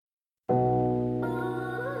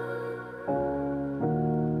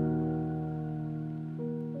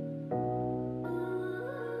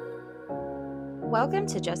Welcome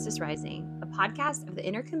to Justice Rising, a podcast of the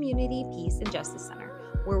Intercommunity Peace and Justice Center,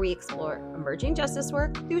 where we explore emerging justice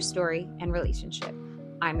work through story and relationship.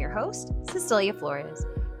 I'm your host, Cecilia Flores.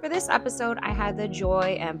 For this episode, I had the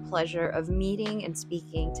joy and pleasure of meeting and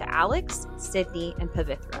speaking to Alex, Sydney, and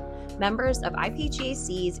Pavithra, members of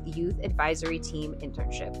IPJC's Youth Advisory Team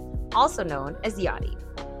Internship, also known as YATI.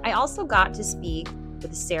 I also got to speak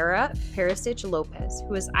with Sarah Pericich-Lopez,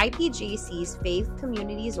 who is IPJC's Faith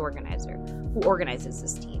Communities Organizer, who organizes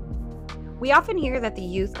this team. We often hear that the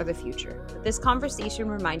youth are the future, but this conversation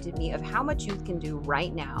reminded me of how much youth can do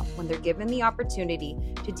right now when they're given the opportunity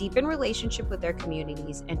to deepen relationship with their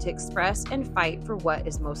communities and to express and fight for what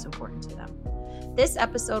is most important to them. This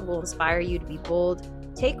episode will inspire you to be bold,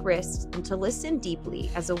 take risks, and to listen deeply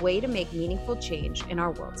as a way to make meaningful change in our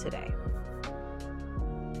world today.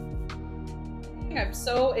 I'm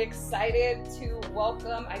so excited to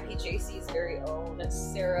welcome IPJC's very own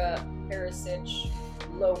Sarah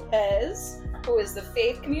Pericich-Lopez, who is the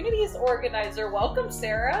Faith Communities Organizer. Welcome,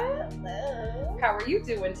 Sarah. Hello. How are you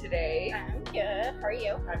doing today? I'm good. How are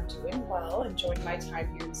you? I'm doing well, enjoying my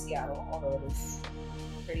time here in Seattle, although it is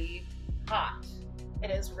pretty hot.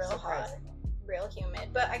 It is real hot, real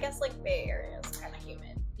humid, but I guess like Bay Area is kind of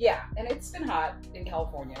humid. Yeah, and it's been hot in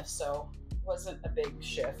California, so wasn't a big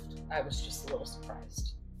shift. I was just a little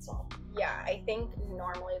surprised. That's all. Yeah, I think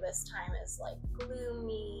normally this time is like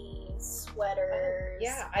gloomy, sweaters.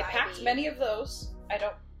 I packed many of those. I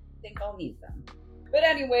don't think I'll need them. But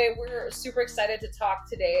anyway, we're super excited to talk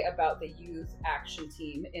today about the Youth Action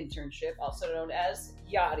Team Internship, also known as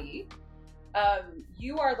YATI.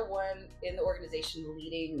 You are the one in the organization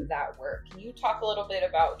leading that work. Can you talk a little bit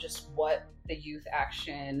about just what the Youth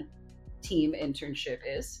Action Team Internship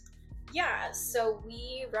is? Yeah, so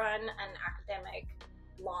we run an academic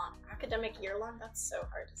year long. That's so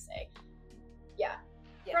hard to say. Yeah,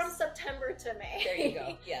 yes. From September to May. There you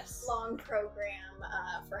go. Yes. Long program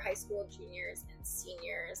for high school juniors and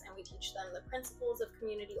seniors, and we teach them the principles of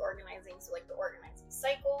community organizing, so like the organizing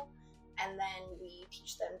cycle, and then we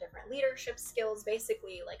teach them different leadership skills,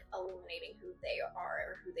 basically like illuminating who they are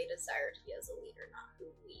or who they desire to be as a leader, not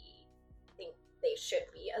who we think they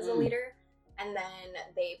should be as a leader. And then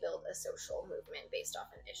they build a social movement based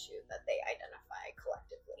off an issue that they identify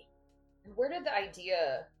collectively. And where did the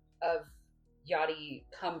idea of YATI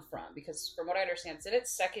come from? Because from what I understand, it's in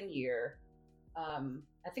its second year.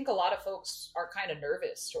 I think a lot of folks are kind of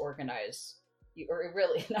nervous to organize you, or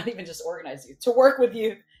really not even just organize you, to work with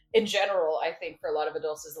you in general. I think for a lot of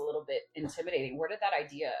adults is a little bit intimidating. Where did that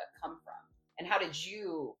idea come from? And how did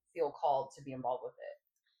you feel called to be involved with it?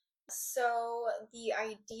 So the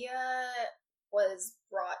idea was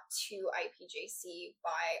brought to IPJC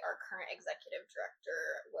by our current executive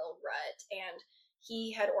director, Will Rutt, and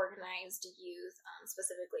he had organized youth,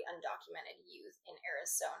 specifically undocumented youth in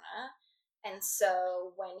Arizona. And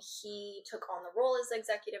so when he took on the role as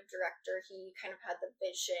executive director, he kind of had the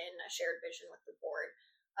vision, a shared vision with the board,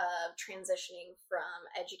 of transitioning from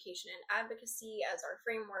education and advocacy as our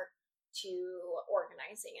framework to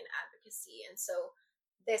organizing and advocacy. And so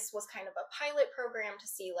this was kind of a pilot program to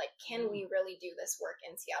see, like, can we really do this work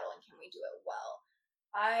in Seattle and can we do it well?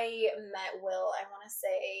 I met Will, I want to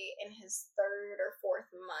say, in his third or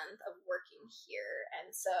fourth month of working here.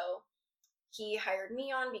 And so he hired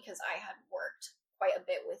me on because I had worked quite a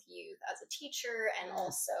bit with youth as a teacher and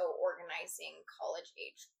also organizing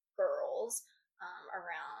college-age girls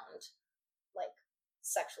around, like,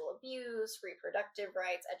 sexual abuse, reproductive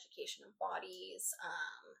rights, education of bodies.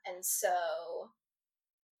 And so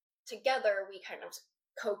together we kind of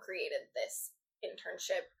co-created this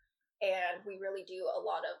internship, and we really do a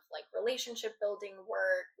lot of like relationship building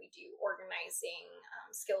work. We do organizing,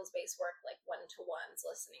 skills-based work like one-to-ones,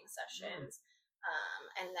 listening sessions,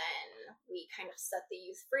 and then we kind of set the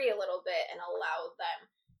youth free a little bit and allow them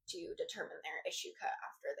to determine their issue cut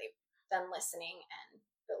after they've done listening and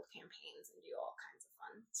build campaigns and do all kinds of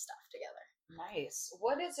fun stuff together. Nice.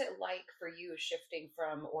 What is it like for you shifting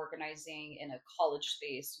from organizing in a college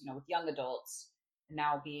space, with young adults, and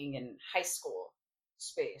now being in high school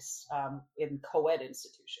space, in co-ed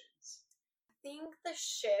institutions? I think the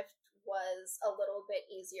shift was a little bit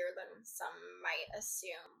easier than some might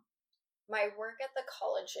assume. My work at the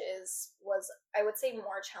colleges was, I would say,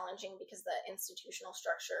 more challenging because the institutional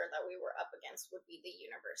structure that we were up against would be the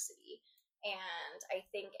university. And I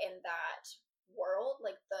think in that world,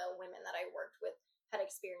 like the women that I worked with had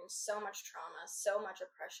experienced so much trauma, so much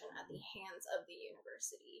oppression at the hands of the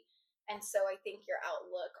university. And so I think your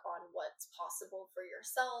outlook on what's possible for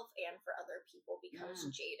yourself and for other people becomes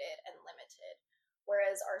jaded and limited.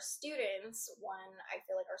 Whereas our students, one, I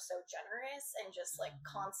feel like are so generous and just like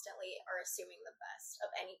constantly are assuming the best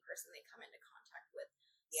of any person they come into contact with.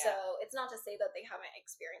 Yeah. So it's not to say that they haven't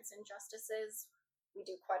experienced injustices. We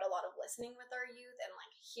do quite a lot of listening with our youth, and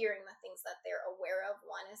like hearing the things that they're aware of,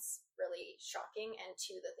 one, is really shocking, and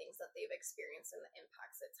two, the things that they've experienced and the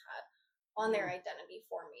impacts it's had on their identity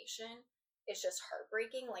formation is just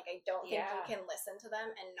heartbreaking. Like, I don't think you can listen to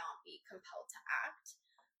them and not be compelled to act.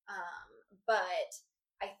 But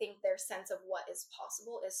I think their sense of what is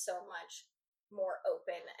possible is so much more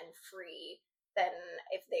open and free than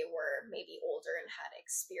if they were maybe older and had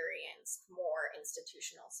experienced more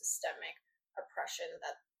institutional systemic oppression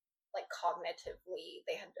that like cognitively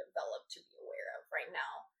they had developed to be aware of. Right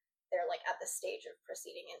now they're like at the stage of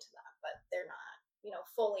proceeding into that, but they're not,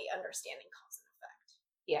 fully understanding cause and effect.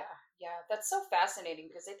 Yeah, that's so fascinating,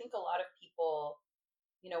 because I think a lot of people,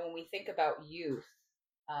 when we think about youth,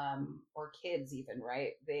 or kids even,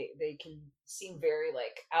 right, they can seem very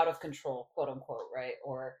like out of control, quote unquote, right?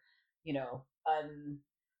 Or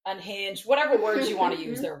unhinged, whatever words you want to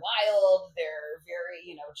use. They're wild, they're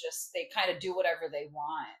very, just, they kind of do whatever they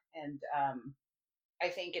want. And I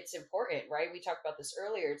think it's important, right? We talked about this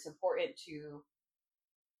earlier. It's important to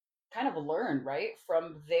kind of learn, right,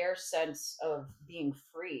 from their sense of being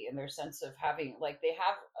free and their sense of having, like, they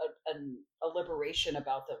have a liberation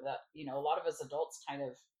about them that, a lot of us adults kind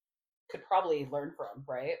of could probably learn from,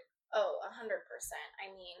 right? Oh, 100%.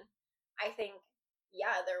 I mean, I think,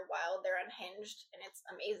 they're wild, they're unhinged, and it's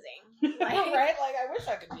amazing. Like, right? Like, I wish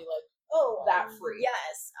I could be like, that free.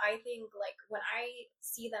 Yes. I think, like, when I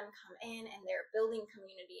see them come in and they're building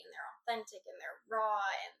community and they're authentic and they're raw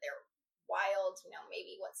and they're wild,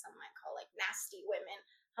 maybe what some might call like nasty women,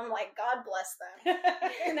 I'm like, God bless them.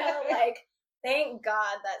 Like, thank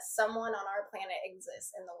God that someone on our planet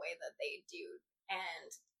exists in the way that they do.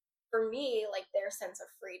 And for me, like, their sense of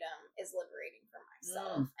freedom is liberating for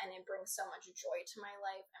myself, and it brings so much joy to my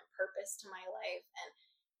life and purpose to my life. And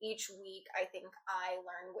each week I think I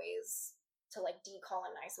learn ways to like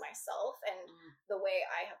decolonize myself and the way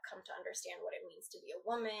I have come to understand what it means to be a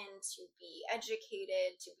woman, to be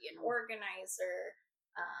educated, to be an organizer,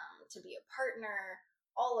 to be a partner,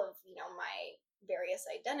 all of, my various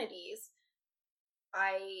identities.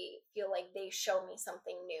 I feel like they show me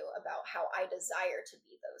something new about how I desire to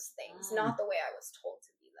be those things, not the way I was told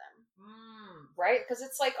to be them. Right? Because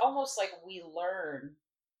it's like almost like we learn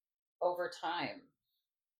over time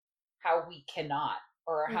how we cannot,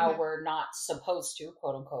 or how we're not supposed to,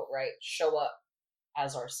 quote unquote, right, show up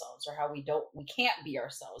as ourselves, or how we can't be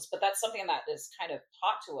ourselves. But that's something that is kind of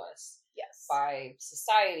taught to us by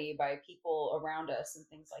society, by people around us, and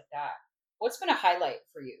things like that. What's been a highlight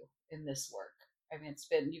for you in this work? I mean,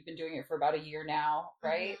 you've been doing it for about a year now,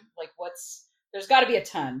 right? Like, there's got to be a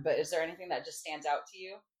ton, but is there anything that just stands out to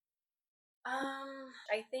you?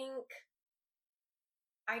 I think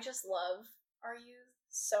I just love our youth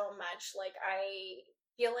so much. Like, I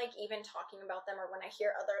feel like even talking about them, or when I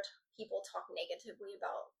hear other people talk negatively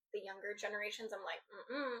about the younger generations, I'm like,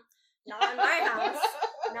 not in my house.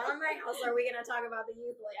 Not in my house are we going to talk about the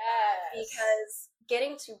youth like that. Because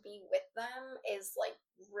getting to be with them is like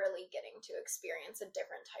really getting to experience a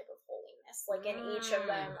different type of holiness. Like, in each of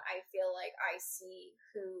them, I feel like I see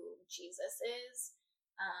who Jesus is.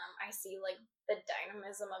 I see like the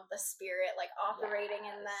dynamism of the Spirit like operating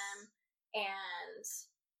in them. And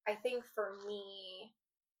I think for me,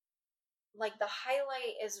 like, the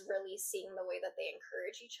highlight is really seeing the way that they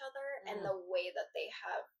encourage each other and the way that they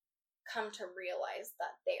have come to realize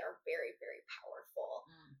that they are very, very powerful.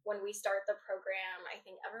 When we start the program, I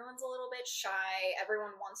think everyone's a little bit shy.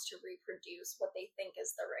 Everyone wants to reproduce what they think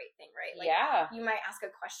is the right thing, right? Like, you might ask a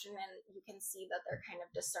question and you can see that they're kind of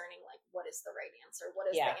discerning, like, what is the right answer? What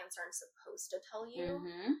is the answer I'm supposed to tell you?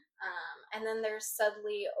 And then there's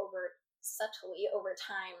subtly over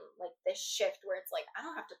time, like, this shift where it's like, I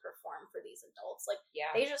don't have to perform for these adults. Like,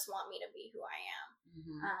 they just want me to be who I am.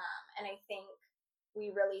 And I think we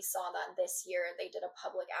really saw that this year. They did a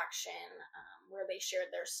public action where they shared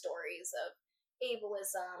their stories of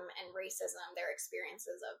ableism and racism, their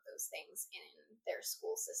experiences of those things in their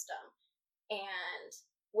school system. And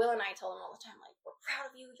Will and I tell them all the time, like, we're proud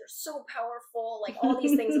of you, you're so powerful, like, all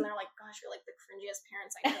these things. And they're like, gosh, you're like the cringiest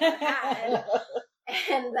parents I ever had.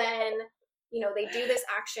 And then, they do this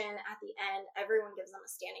action at the end, everyone gives them a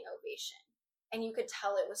standing ovation. And you could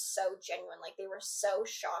tell it was so genuine. Like, they were so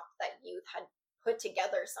shocked that youth had put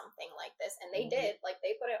together something like this. And they did. Like,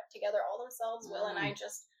 they put it together all themselves. Will and I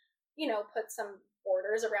just, put some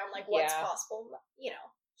borders around, like, what's possible,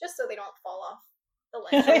 just so they don't fall off the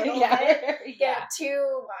ledge a little bit. Get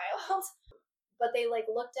too wild. But they like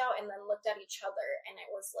looked out and then looked at each other, and it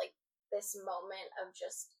was like this moment of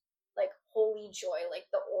just like holy joy, like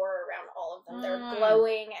the aura around all of them. They're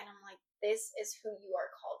glowing, and I'm like, this is who you are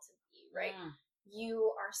called to be, right? You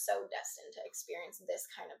are so destined to experience this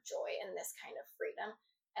kind of joy and this kind of freedom.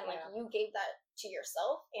 And like you gave that to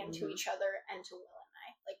yourself and to each other and to Will and I.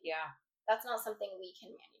 Like that's not something we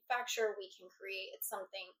can manufacture, we can create. It's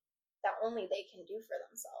something that only they can do for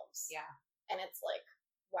themselves. Yeah. And it's like,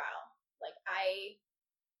 wow. Like I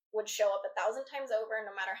would show up 1,000 times over,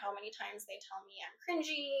 no matter how many times they tell me I'm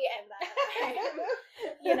cringy and that I'm,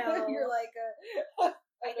 you know, you're like an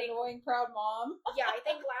annoying proud mom. Yeah, I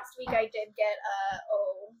think last week I did get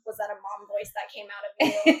was that a mom voice that came out of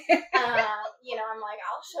you? You know, I'm like,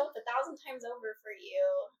 I'll show up 1,000 times over for you,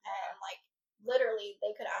 and like literally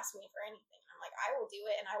they could ask me for anything. I'm like, I will do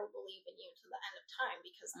it, and I will believe in you to the end of time,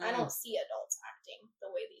 because I don't see adults acting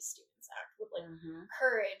the way these students act, with like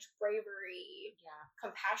courage, bravery,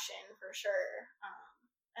 compassion for sure,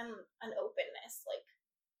 and an openness. Like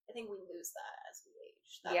I think we lose that as we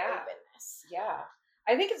age. That openness. Yeah.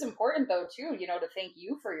 I think it's important though too, you know, to thank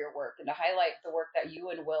you for your work and to highlight the work that you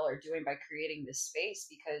and Will are doing by creating this space,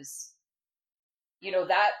 because, you know,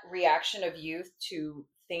 that reaction of youth to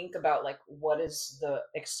think about like, what is the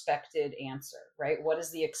expected answer, right? What is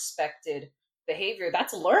the expected behavior?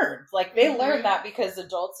 That's learned. Like they learned that because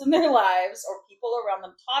adults in their lives or people around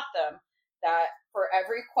them taught them that for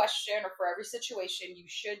every question or for every situation, you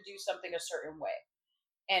should do something a certain way.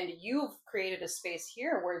 And you've created a space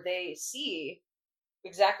here where they see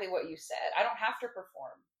exactly what you said. I don't have to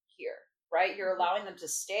perform here, right? You're allowing them to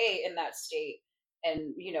stay in that state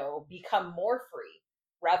and, you know, become more free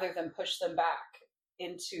rather than push them back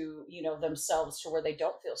into, you know, themselves to where they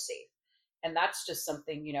don't feel safe. And that's just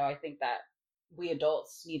something, you know, I think that we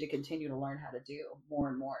adults need to continue to learn how to do more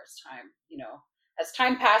and more as time, you know, as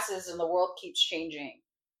time passes and the world keeps changing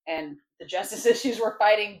and the justice issues we're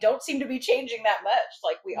fighting don't seem to be changing that much.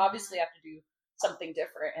 Like we obviously have to do something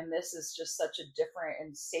different, and this is just such a different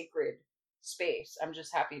and sacred space. I'm just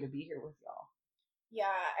happy to be here with y'all.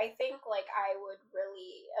 Yeah, I think like I would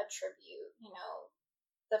really attribute, you know,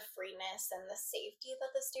 the freeness and the safety that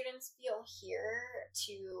the students feel here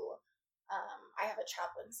to I have a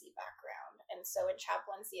chaplaincy background, and so in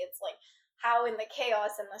chaplaincy it's like, how in the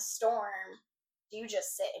chaos and the storm do you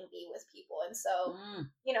just sit and be with people? And so,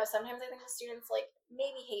 you know, sometimes I think the students like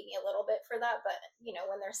maybe hate me a little bit for that, but you know,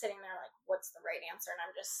 when they're sitting there like, what's the right answer? And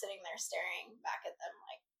I'm just sitting there staring back at them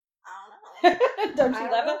like, I don't know. Don't you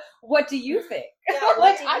love it? What do you think? Yeah,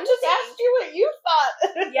 like, I just asked you what you thought.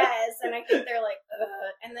 Yes, and I think they're like,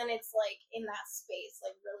 ugh. And then it's like in that space,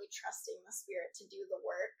 like really trusting the spirit to do the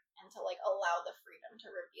work and to like allow the freedom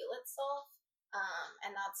to reveal itself.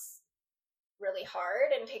 And that's really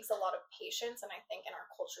hard and takes a lot of patience, and I think in our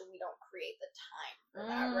culture we don't create the time for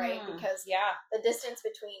that, right? Because the distance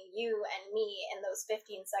between you and me and those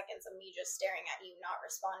 15 seconds of me just staring at you not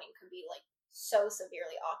responding could be like so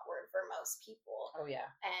severely awkward for most people.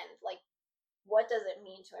 And like, what does it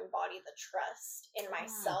mean to embody the trust in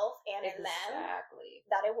myself and in them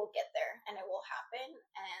that it will get there and it will happen,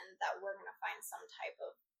 and that we're going to find some type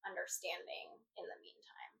of understanding in the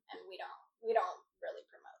meantime, and we don't really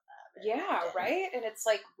promote that. Right. And it's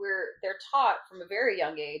like they're taught from a very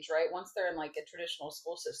young age, right? Once they're in like a traditional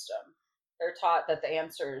school system, they're taught that the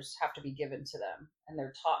answers have to be given to them, and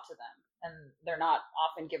they're taught to them, and they're not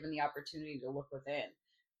often given the opportunity to look within,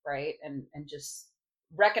 right? And just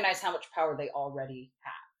recognize how much power they already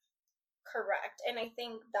have. Correct. And I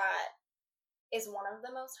think that is one of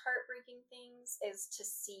the most heartbreaking things, is to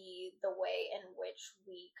see the way in which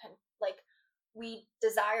we can, like, we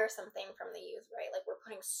desire something from the youth, right? Like we're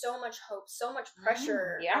putting so much hope, so much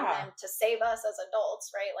pressure on them to save us as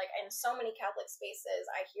adults, right? Like in so many Catholic spaces,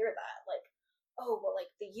 I hear that, like, oh, well, like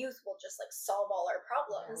the youth will just like solve all our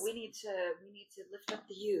problems. We need to lift up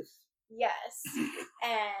the youth. Yes.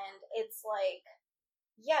 And it's like,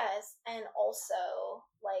 yes, and also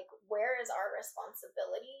like, where is our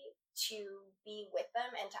responsibility to be with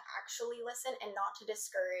them and to actually listen and not to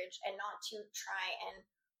discourage and not to try and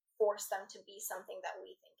force them to be something that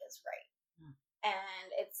we think is right. And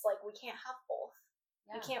it's like, we can't have both.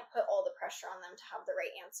 We can't put all the pressure on them to have the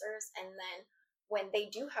right answers, and then when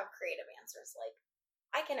they do have creative answers, like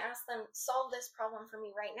I can ask them, solve this problem for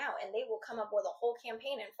me right now, and they will come up with a whole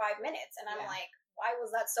campaign in 5 minutes, and I'm like, why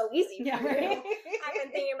was that so easy for you? I've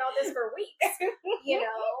been thinking about this for weeks, you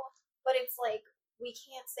know? But it's like, we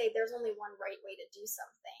can't say there's only one right way to do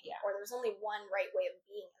something, or there's only one right way of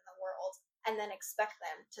being in the world, and then expect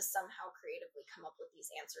them to somehow creatively come up with these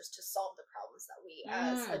answers to solve the problems that we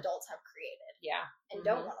as adults have created. And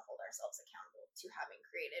don't want to hold our ourselves accountable to having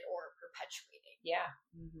created or perpetuating. Yeah.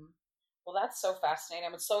 Mm-hmm. Well, that's so fascinating.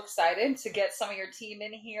 I'm so excited to get some of your team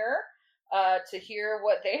in here to hear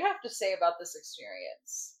what they have to say about this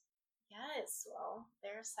experience. Yes, well,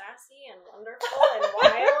 they're sassy and wonderful and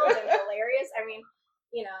wild and hilarious. I mean,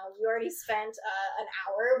 you already spent an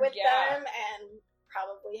hour with them and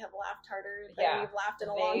probably have laughed harder than you've laughed in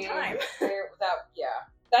a long time.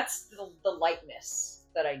 That's the lightness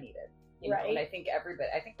that I needed. Right. And I think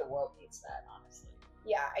the world needs that, honestly.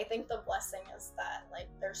 Yeah, I think the blessing is that, like,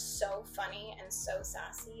 they're so funny and so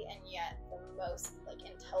sassy, and yet the most, like,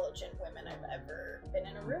 intelligent women I've ever been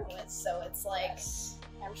in a room with. So it's like,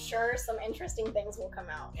 I'm sure some interesting things will come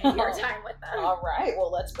out in your time with them. All right,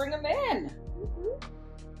 well, let's bring them in. Mm-hmm.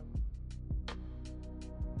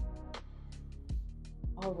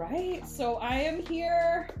 All right, so I am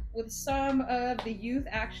here with some of the Youth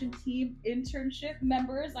Action Team Internship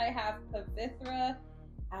members. I have Pavithra,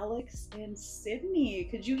 Alex, and Sydney.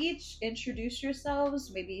 Could you each introduce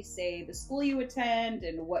yourselves? Maybe say the school you attend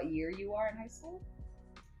and what year you are in high school?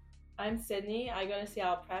 I'm Sydney. I go to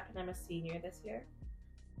Seattle Prep and I'm a senior this year.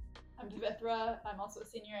 I'm Pavithra. I'm also a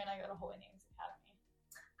senior and I go to Holy Names Academy.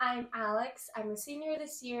 I'm Alex. I'm a senior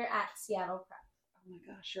this year at Seattle Prep. Oh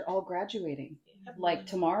my gosh, you're all graduating. Like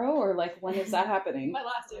tomorrow, or like when is that happening? My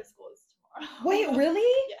last day of school is tomorrow. Wait,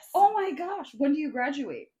 really? Yes. Oh my gosh, when do you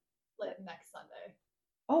graduate? Like next Sunday.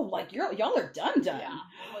 Oh, like y'all are done. Yeah.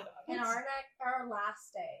 And our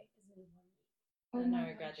last day is in 1 week. And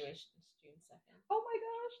our graduation is June 2nd. Oh my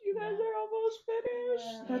gosh, you guys are almost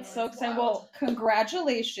finished. Yeah. That's so exciting. Well,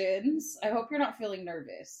 congratulations. I hope you're not feeling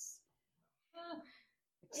nervous.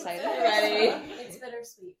 Excited already? It's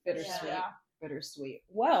bittersweet. Bittersweet.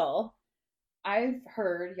 Well, I've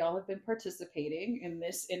heard y'all have been participating in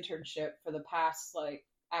this internship for the past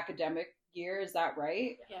academic year. Is that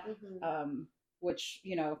right? Yeah. Mm-hmm. Which,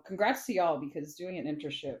 congrats to y'all, because doing an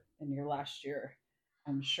internship in your last year,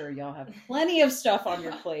 I'm sure y'all have plenty of stuff on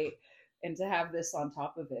your plate, and to have this on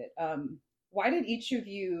top of it. Why did each of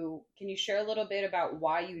you, can you share a little bit about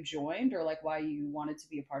why you joined, or why you wanted to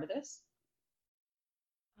be a part of this?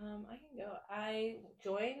 I can go. I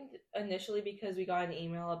joined initially because we got an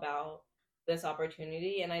email about this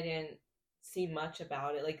opportunity and I didn't see much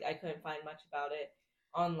about it. I couldn't find much about it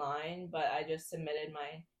online, but I just submitted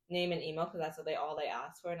my name and email because that's what they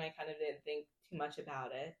asked for, and I kind of didn't think too much about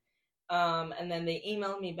it. And then they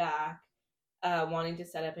emailed me back wanting to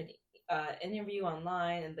set up an interview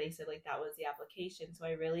online, and they said that was the application. So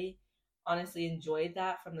I really honestly enjoyed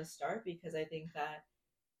that from the start, because I think that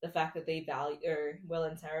the fact that they Will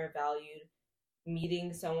and Sarah valued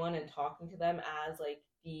meeting someone and talking to them as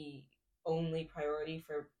the only priority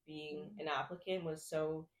for being an applicant was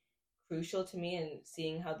so crucial to me, and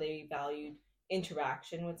seeing how they valued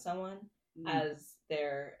interaction with someone as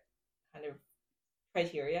their kind of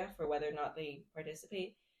criteria for whether or not they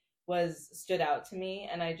participate stood out to me.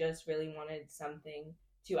 And I just really wanted something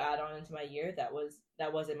to add on into my year that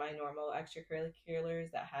wasn't my normal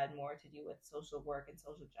extracurriculars, that had more to do with social work and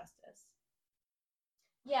social justice.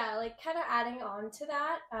 Yeah, kind of adding on to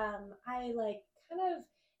that, I kind of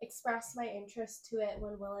expressed my interest to it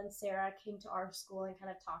when Will and Sarah came to our school and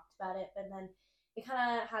kind of talked about it, but then it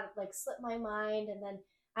kind of had slipped my mind, and then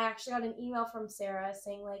I actually got an email from Sarah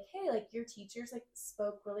saying hey, your teachers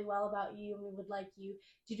spoke really well about you, and we would like you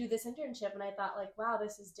to do this internship. And I thought wow,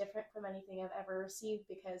 this is different from anything I've ever received,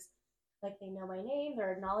 because they know my name,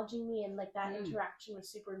 they're acknowledging me, and that interaction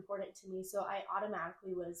was super important to me. So I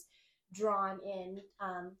automatically was drawn in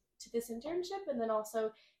to this internship. And then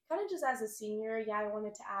also kind of just as a senior, I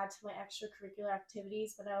wanted to add to my extracurricular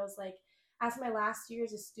activities, but I was as my last year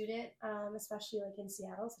as a student, especially in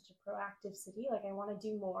Seattle, such a proactive city, I want to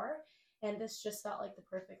do more, and this just felt like the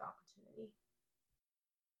perfect opportunity.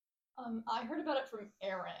 I heard about it from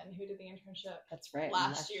Erin, who did the internship. That's right.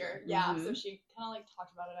 Last year. Yeah, so she kind of talked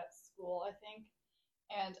about it at school, I think.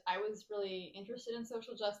 And I was really interested in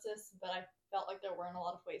social justice, but I felt there weren't a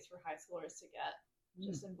lot of ways for high schoolers to get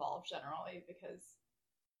just involved generally, because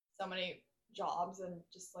so many jobs and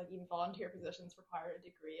just even volunteer positions require a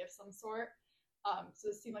degree of some sort. So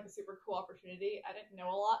this seemed like a super cool opportunity. I didn't know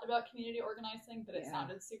a lot about community organizing, but it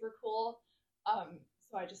sounded super cool.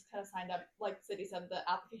 So I just kind of signed up. Like City said, the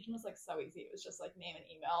application was so easy. It was just name and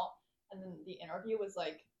email. And then the interview was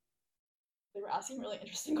they were asking really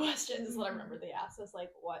interesting questions. Is what I remember. They asked us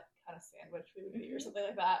what kind of sandwich we would be or something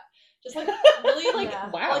like that. Just really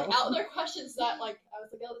wow. Out there questions that I was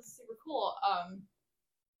oh, this is super cool.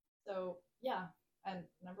 So yeah, and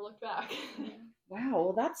never looked back. Wow,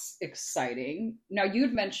 well, that's exciting. Now,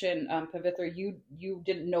 you'd mentioned, Pavithra, you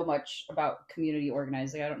didn't know much about community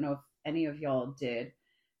organizing. I don't know if any of y'all did.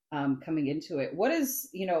 coming into it. What is,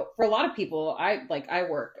 for a lot of people, I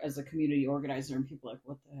work as a community organizer and people are like,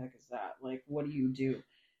 what the heck is that? Like, what do you do?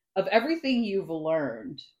 Of everything you've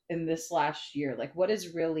learned in this last year, like what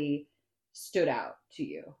has really stood out to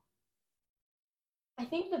you? I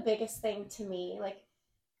think the biggest thing to me, like,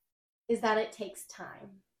 is that it takes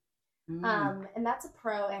time. And that's a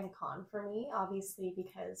pro and a con for me, obviously,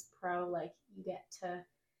 because pro, like, you get to,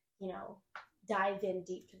 dive in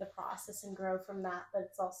deep to the process and grow from that. But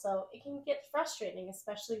it's also, it can get frustrating,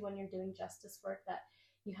 especially when you're doing justice work, that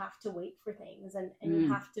you have to wait for things and you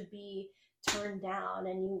have to be turned down,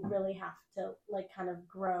 and you really have to, like, kind of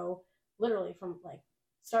grow literally from, like,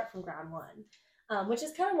 start from ground one. Which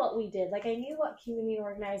is kind of what we did. Like, I knew what community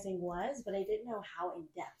organizing was, but I didn't know how in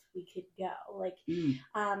depth we could go. Like,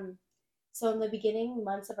 so in the beginning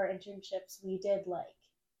months of our internships, we did, like,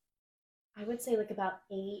 I would say, like, about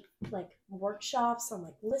 8, like, workshops on,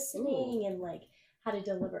 like, listening and, like, how to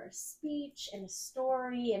deliver a speech and a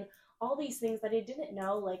story and all these things that I didn't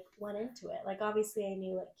know, like, went into it. Like, obviously I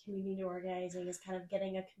knew, like, community organizing is kind of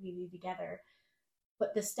getting a community together,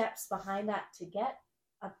 but the steps behind that to get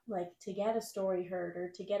a story heard or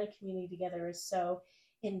to get a community together is so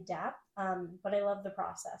in depth. But I love the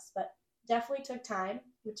process, but definitely took time,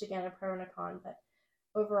 which, again, a pro and a con, but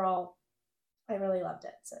overall I really loved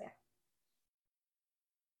it. So yeah.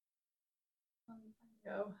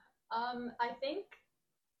 I think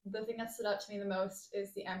the thing that stood out to me the most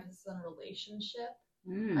is the emphasis on relationship.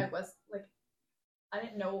 I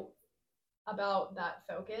didn't know about that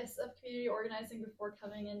focus of community organizing before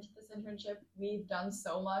coming into this internship. We've done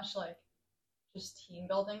so much, like, just team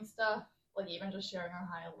building stuff. Like, even just sharing our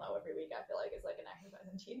high and low every week, I feel like is like an exercise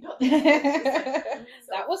in team building. So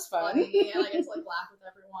that was fun. Funny, and I get to, like, laugh with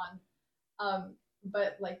everyone.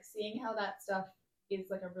 But, like, seeing how that stuff is,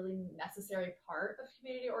 like, a really necessary part of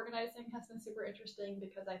community organizing has been super interesting,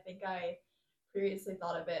 because I think I previously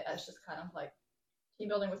thought of it as just kind of like team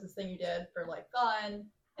building was this thing you did for, like, fun,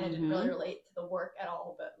 and it didn't really relate to the work at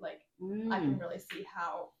all. But, like, I can really see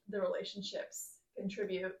how the relationships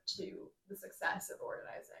contribute to the success of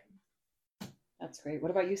organizing. That's great. What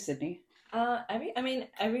about you, Sydney?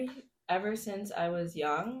 Ever since I was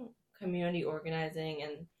young, community organizing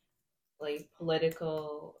and, like,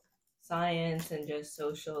 political science and just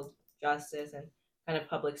social justice and kind of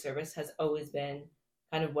public service has always been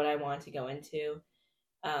kind of what I wanted to go into.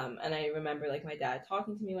 And I remember, like, my dad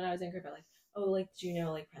talking to me when I was younger about, like, oh, like, do you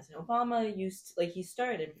know, like, President Obama he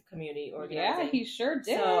started community organizing. Yeah, he sure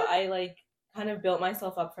did. So I, like, kind of built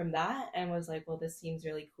myself up from that and was like, well, this seems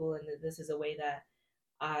really cool, and this is a way that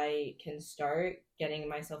I can start getting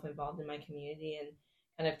myself involved in my community and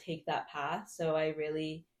kind of take that path. So I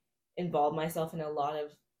really involved myself in a lot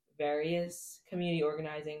of various community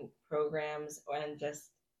organizing programs and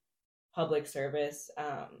just public service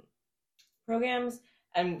programs.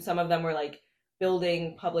 And some of them were, like,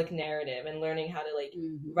 building public narrative and learning how to, like,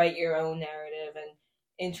 write your own narrative and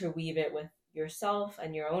interweave it with yourself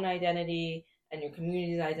and your own identity and your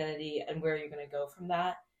community's identity and where you're going to go from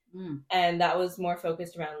that. And that was more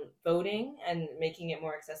focused around voting and making it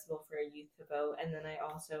more accessible for youth to vote. And then I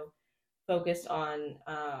also focused on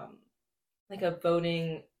like a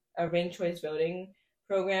ranked choice voting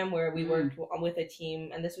program where we worked with a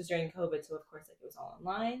team, and this was during COVID, so of course, like, it was all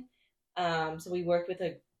online. So we worked with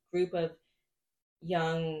a group of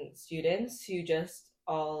young students who just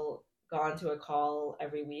all got onto a call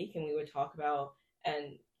every week, and we would talk about,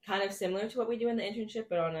 and kind of similar to what we do in the internship,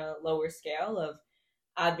 but on a lower scale, of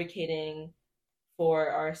advocating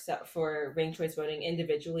for ranked choice voting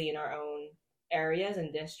individually in our own areas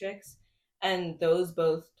and districts. And those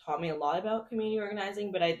both taught me a lot about community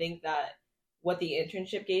organizing, but I think that what the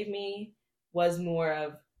internship gave me was more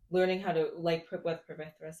of learning how to, like what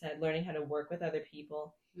Pavithra said, learning how to work with other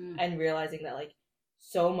people and realizing that, like,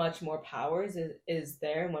 so much more power is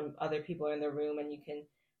there when other people are in the room, and you can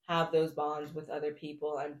have those bonds with other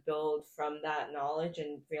people and build from that knowledge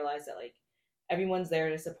and realize that, like, everyone's there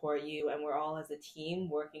to support you, and we're all as a team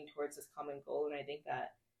working towards this common goal. And I think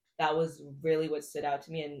that was really what stood out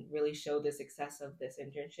to me and really showed the success of this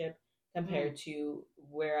internship compared to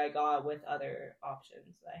where I got with other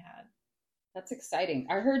options that I had. That's exciting.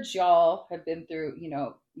 I heard y'all have been through,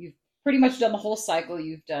 you've pretty much done the whole cycle.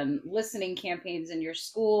 You've done listening campaigns in your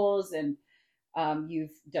schools, and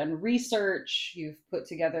you've done research. You've put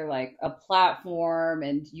together, like, a platform,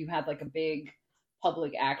 and you had, like, a big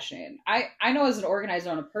public action. I know as an organizer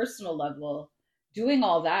on a personal level, doing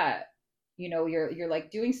all that, you're like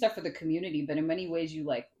doing stuff for the community, but in many ways you,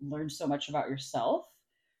 like, learn so much about yourself.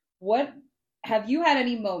 What have you had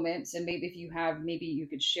any moments, and maybe if you have, maybe you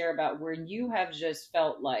could share about where you have just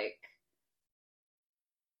felt like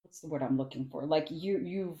what's the word I'm looking for? Like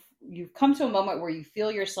you've come to a moment where you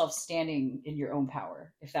feel yourself standing in your own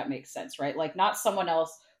power, if that makes sense, right? Like not someone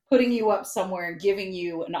else putting you up somewhere and giving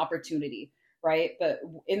you an opportunity, right? But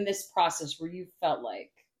in this process where you felt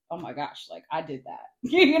like, oh my gosh, like I did that.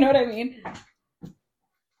 You know what I mean?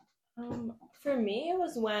 For me, it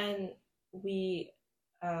was when we,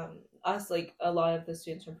 us, like a lot of the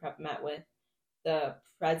students from prep met with the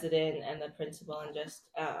president and the principal and just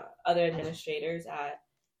other administrators at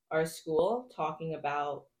our school talking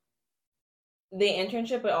about the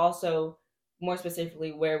internship, but also more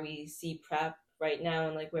specifically where we see prep right now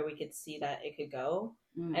and like where we could see that it could go.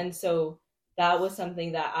 And so that was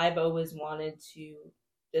something that I've always wanted to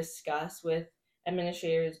discuss with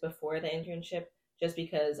administrators before the internship, just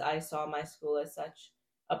because I saw my school as such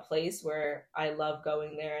a place where I love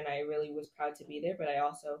going there and I really was proud to be there. But I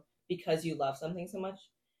also, because you love something so much,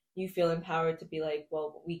 you feel empowered to be like,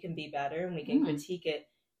 well, we can be better and we can critique it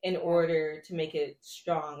in order to make it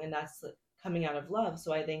strong. And that's coming out of love.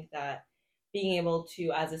 So I think that being able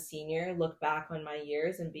to, as a senior, look back on my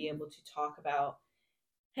years and be able to talk about,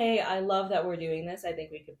 hey, I love that we're doing this. I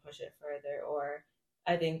think we could push it further. Or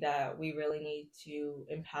I think that we really need to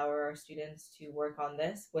empower our students to work on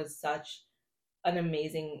this was such an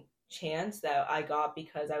amazing chance that I got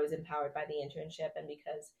because I was empowered by the internship. And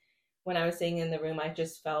because when I was sitting in the room, I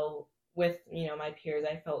just felt with, my peers,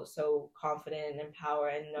 I felt so confident and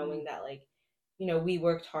empowered and knowing that like, we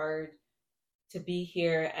worked hard to be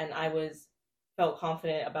here and I felt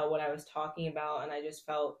confident about what I was talking about. And I just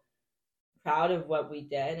felt proud of what we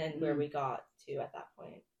did and where we got to at that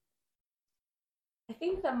point. I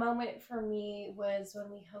think the moment for me was when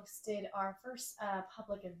we hosted our first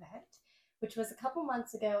public event, which was a couple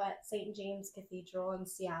months ago at St. James Cathedral in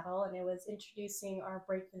Seattle, and it was introducing our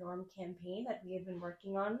Break the Norm campaign that we had been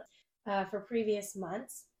working on for previous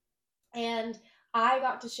months. And I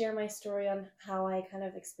got to share my story on how I kind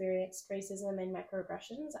of experienced racism and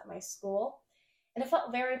microaggressions at my school. And it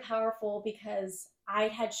felt very powerful because I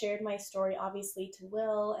had shared my story, obviously, to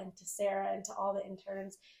Will and to Sarah and to all the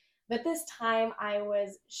interns. But this time I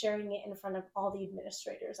was sharing it in front of all the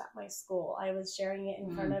administrators at my school. I was sharing it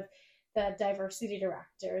in front of the diversity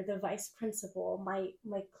director, the vice principal, my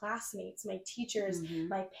classmates, my teachers,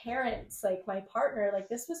 my parents, like my partner. Like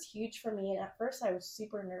this was huge for me. And at first I was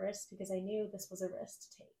super nervous because I knew this was a risk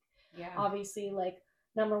to take. Yeah. Obviously, like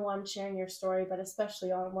number one, sharing your story, but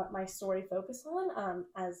especially on what my story focused on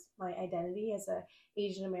as my identity as a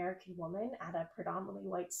Asian American woman at a predominantly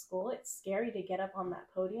white school. It's scary to get up on that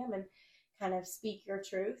podium and kind of speak your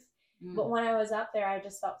truth. But when I was up there, I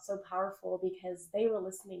just felt so powerful because they were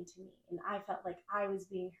listening to me and I felt like I was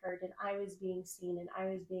being heard and I was being seen and I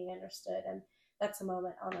was being understood. And that's a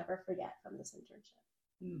moment I'll never forget from this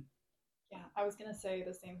internship. Yeah, I was going to say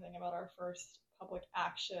the same thing about our first public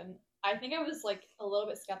action. I think I was like a little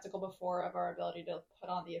bit skeptical before of our ability to put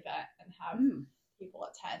on the event and have people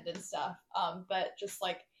attend and stuff. But just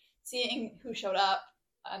like seeing who showed up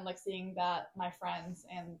and like seeing that my friends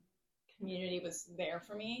and community was there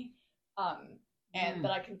for me. And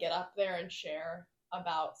that I could get up there and share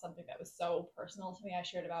about something that was so personal to me. I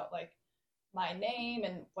shared about like my name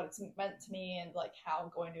and what it's meant to me and like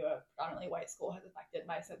how going to a predominantly white school has affected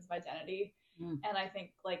my sense of identity. And I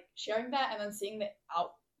think like sharing that and then seeing the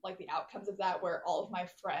outcomes of that, where all of my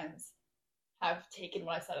friends have taken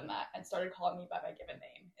what I said in that and started calling me by my given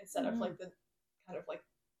name instead of like the kind of like,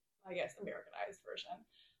 I guess, Americanized version,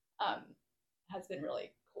 has been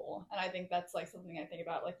really cool. And I think that's like something I think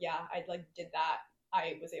about, like, yeah, I like did that.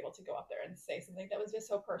 I was able to go up there and say something that was just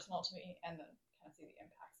so personal to me and then kind of see the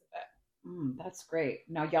impacts of it. That's great.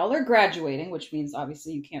 Now y'all are graduating, which means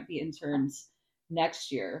obviously you can't be interns next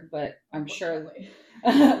year, but I'm sure,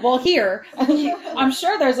 well, here, I'm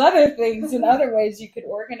sure there's other things and other ways you could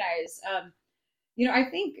organize. I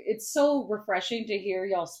think it's so refreshing to hear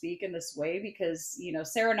y'all speak in this way because,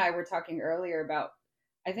 Sarah and I were talking earlier about,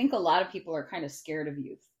 I think a lot of people are kind of scared of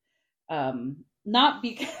youth. Not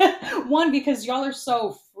because, because y'all are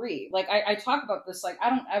so free. Like I talk about this, like, I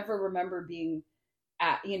don't ever remember being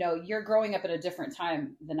at, you're growing up at a different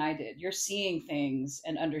time than I did. You're seeing things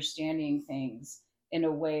and understanding things in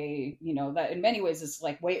a way, that in many ways is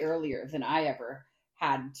like way earlier than I ever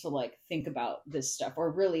had to like think about this stuff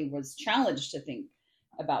or really was challenged to think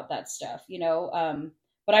about that stuff,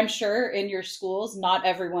 But I'm sure in your schools, not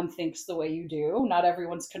everyone thinks the way you do. Not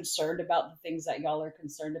everyone's concerned about the things that y'all are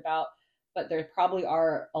concerned about, but there probably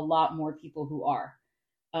are a lot more people who are,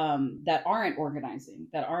 that aren't organizing,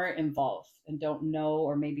 that aren't involved and don't know,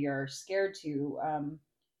 or maybe are scared to.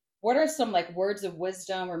 What are some like words of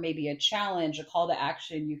wisdom or maybe a challenge, a call to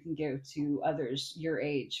action you can give to others your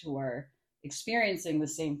age who are experiencing the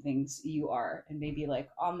same things you are and maybe like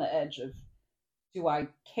on the edge of, do I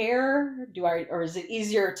care? Or is it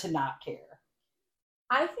easier to not care?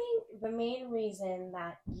 I think the main reason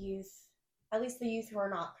that youth, at least the youth who are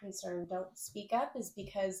not concerned, don't speak up is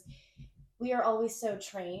because we are always so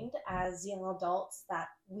trained as young adults that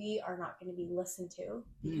we are not going to be listened to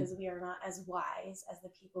because we are not as wise as the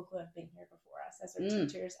people who have been here before us, as our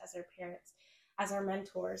teachers, as our parents, as our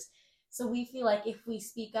mentors. So we feel like if we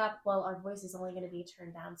speak up, well, our voice is only going to be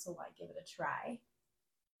turned down, so why give it a try?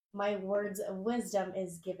 My words of wisdom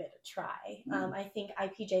is give it a try. I think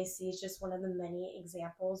IPJC is just one of the many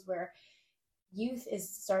examples where youth is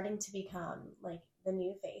starting to become like the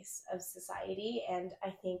new face of society. And I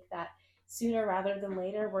think that sooner rather than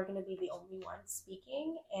later, we're going to be the only ones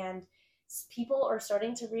speaking. And people are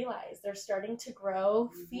starting to realize, they're starting to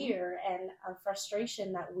grow fear and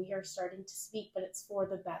frustration that we are starting to speak, but it's for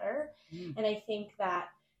the better. And I think that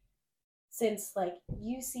since like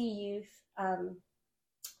you see youth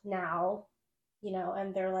now, you know,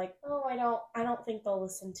 and they're like, oh, I don't think they'll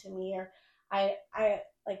listen to me, or I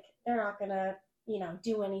like, they're not gonna, you know,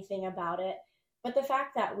 do anything about it. But the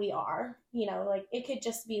fact that we are, you know, like it could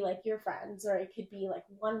just be like your friends, or it could be like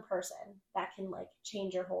one person that can like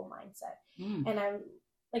change your whole mindset. And I'm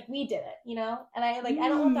like, we did it, you know, and I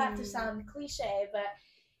don't want that to sound cliche, but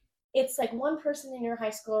it's like one person in your high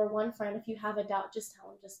school or one friend, if you have a doubt, just tell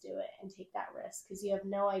them, just do it and take that risk, because you have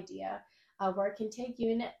no idea where it can take you.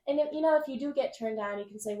 And if, you know, if you do get turned down, you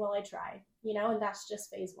can say, well, I tried, you know, and that's just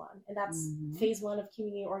phase one. And that's phase one of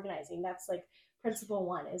community organizing. That's like principle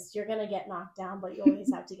one, is you're going to get knocked down, but you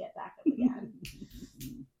always have to get back up again.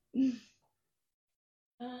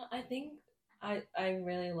 I think I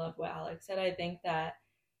really love what Alex said. I think that,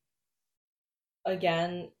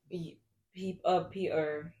 again,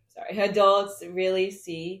 adults really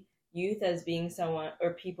see youth as being someone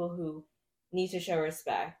or people who need to show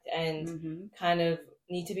respect and kind of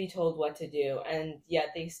need to be told what to do, and yet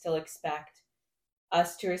they still expect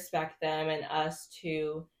us to respect them and us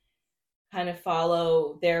to kind of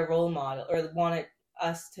follow their role model, or want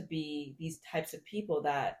us to be these types of people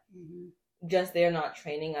that just they're not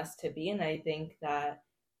training us to be. And I think that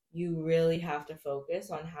you really have to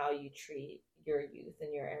focus on how you treat your youth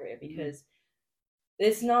in your area, because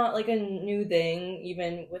it's not like a new thing.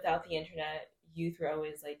 Even without the internet, youth were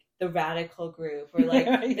always like the radical group, or like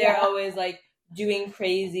they're always like doing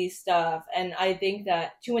crazy stuff. And I think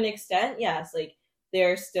that to an extent, yes, like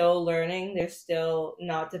they're still learning, they're still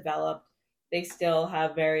not developed, they still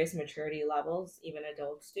have various maturity levels, even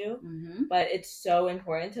adults do. But it's so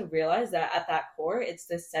important to realize that at that core, it's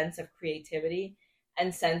this sense of creativity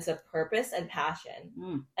and sense of purpose and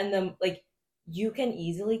passion. And then like you can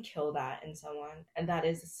easily kill that in someone, and that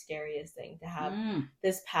is the scariest thing, to have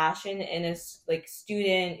this passion in a like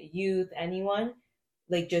student, youth, anyone,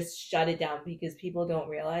 like just shut it down, because people don't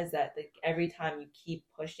realize that like every time you keep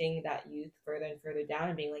pushing that youth further and further down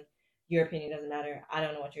and being like, your opinion doesn't matter, I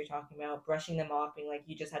don't know what you're talking about, brushing them off, being like,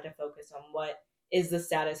 you just have to focus on what is the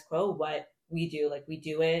status quo, what we do, like we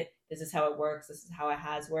do it, this is how it works, this is how it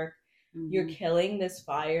has worked. You're killing this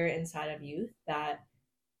fire inside of youth that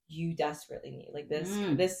you desperately need. Like this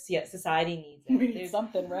society needs it. We need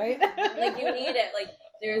something, right? Like you need it. Like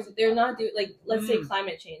they're not doing, like, let's say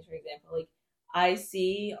climate change, for example. Like I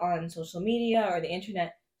see on social media or the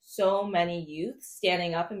internet so many youth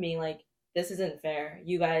standing up and being like, this isn't fair.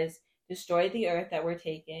 You guys destroyed the earth that we're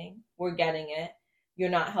taking. We're getting it. You're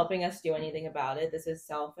not helping us do anything about it. This is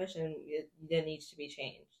selfish, and it needs to be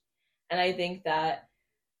changed. And I think that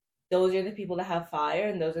those are the people that have fire,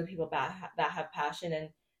 and those are the people that have passion. And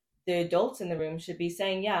the adults in the room should be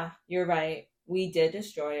saying, yeah, you're right. We did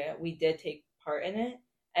destroy it. We did take part in it.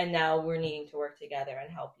 And now we're needing to work together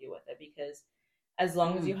and help you with it. Because as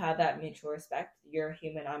long as you have that mutual respect, you're a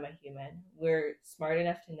human, I'm a human. We're smart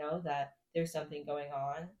enough to know that there's something going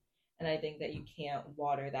on. And I think that you can't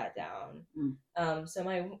water that down. So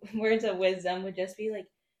my words of wisdom would just be like,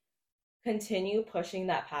 continue pushing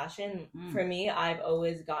that passion. For me, I've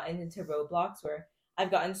always gotten into roadblocks where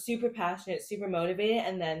I've gotten super passionate, super motivated,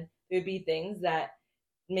 and then there'd be things that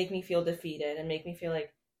make me feel defeated and make me feel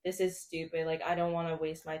like this is stupid. Like I don't want to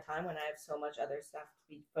waste my time when I have so much other stuff to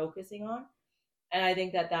be focusing on. And I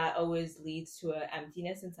think that always leads to an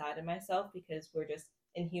emptiness inside of myself, because we're just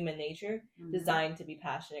in human nature designed to be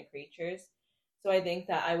passionate creatures. So I think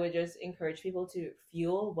that I would just encourage people to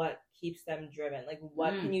fuel what keeps them driven. Like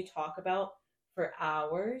what can you talk about for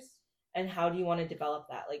hours, and how do you want to develop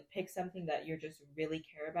that? Like pick something that you just really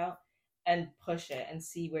care about and push it and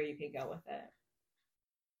see where you can go with it.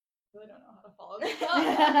 I really don't know how to follow this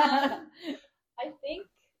up. I think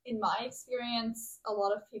in my experience, a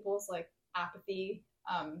lot of people's like apathy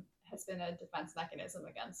has been a defense mechanism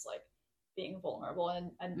against like being vulnerable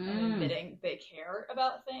and admitting they care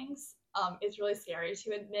about things. It's really scary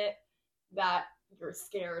to admit that you're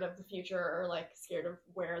scared of the future or like scared of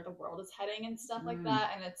where the world is heading and stuff like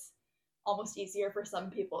that. And it's almost easier for some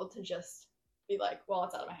people to just be like, well,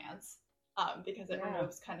 it's out of my hands, because it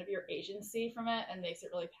removes kind of your agency from it and makes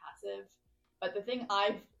it really passive. But the thing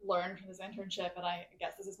I've learned from this internship, and I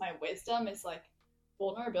guess this is my wisdom, is like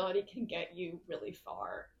vulnerability can get you really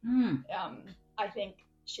far. I think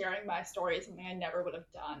sharing my story is something I never would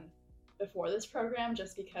have done before this program,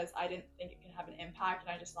 just because I didn't think it could have an impact,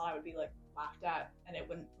 and I just thought I would be like laughed at and it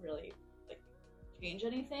wouldn't really like change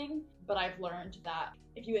anything. But I've learned that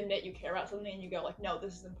if you admit you care about something and you go like, no,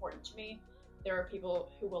 this is important to me, there are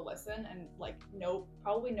people who will listen, and like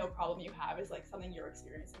probably no problem you have is like something you're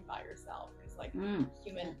experiencing by yourself, because like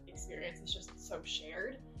human experience is just so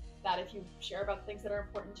shared that if you share about things that are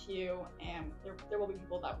important to you, and there will be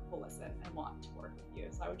people that will listen and want to work with you.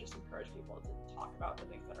 So I would just encourage people to talk about the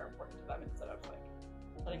things that are important to them instead of like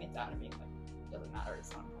putting it down and being like, it doesn't matter,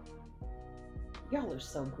 it's not important. Y'all are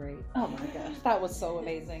so great. Oh my gosh, that was so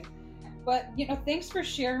amazing. But, you know, thanks for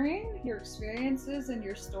sharing your experiences and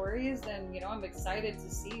your stories. And, you know, I'm excited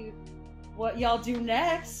to see what y'all do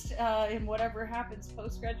next in whatever happens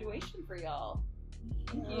post-graduation for y'all.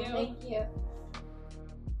 Thank you. Thank you.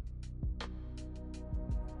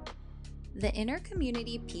 The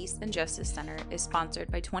Inter-Community Peace and Justice Center is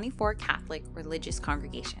sponsored by 24 Catholic religious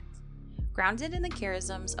congregations. Grounded in the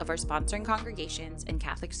charisms of our sponsoring congregations and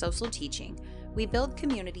Catholic social teaching, we build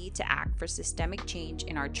community to act for systemic change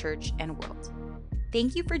in our church and world.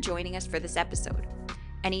 Thank you for joining us for this episode.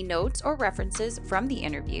 Any notes or references from the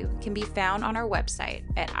interview can be found on our website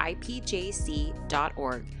at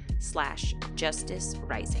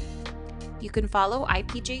ipjc.org/justicerising. You can follow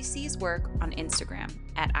IPJC's work on Instagram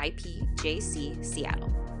at IPJC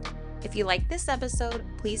Seattle. If you like this episode,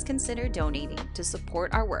 please consider donating to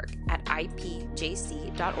support our work at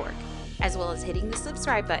ipjc.org, as well as hitting the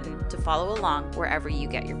subscribe button to follow along wherever you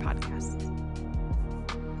get your podcasts.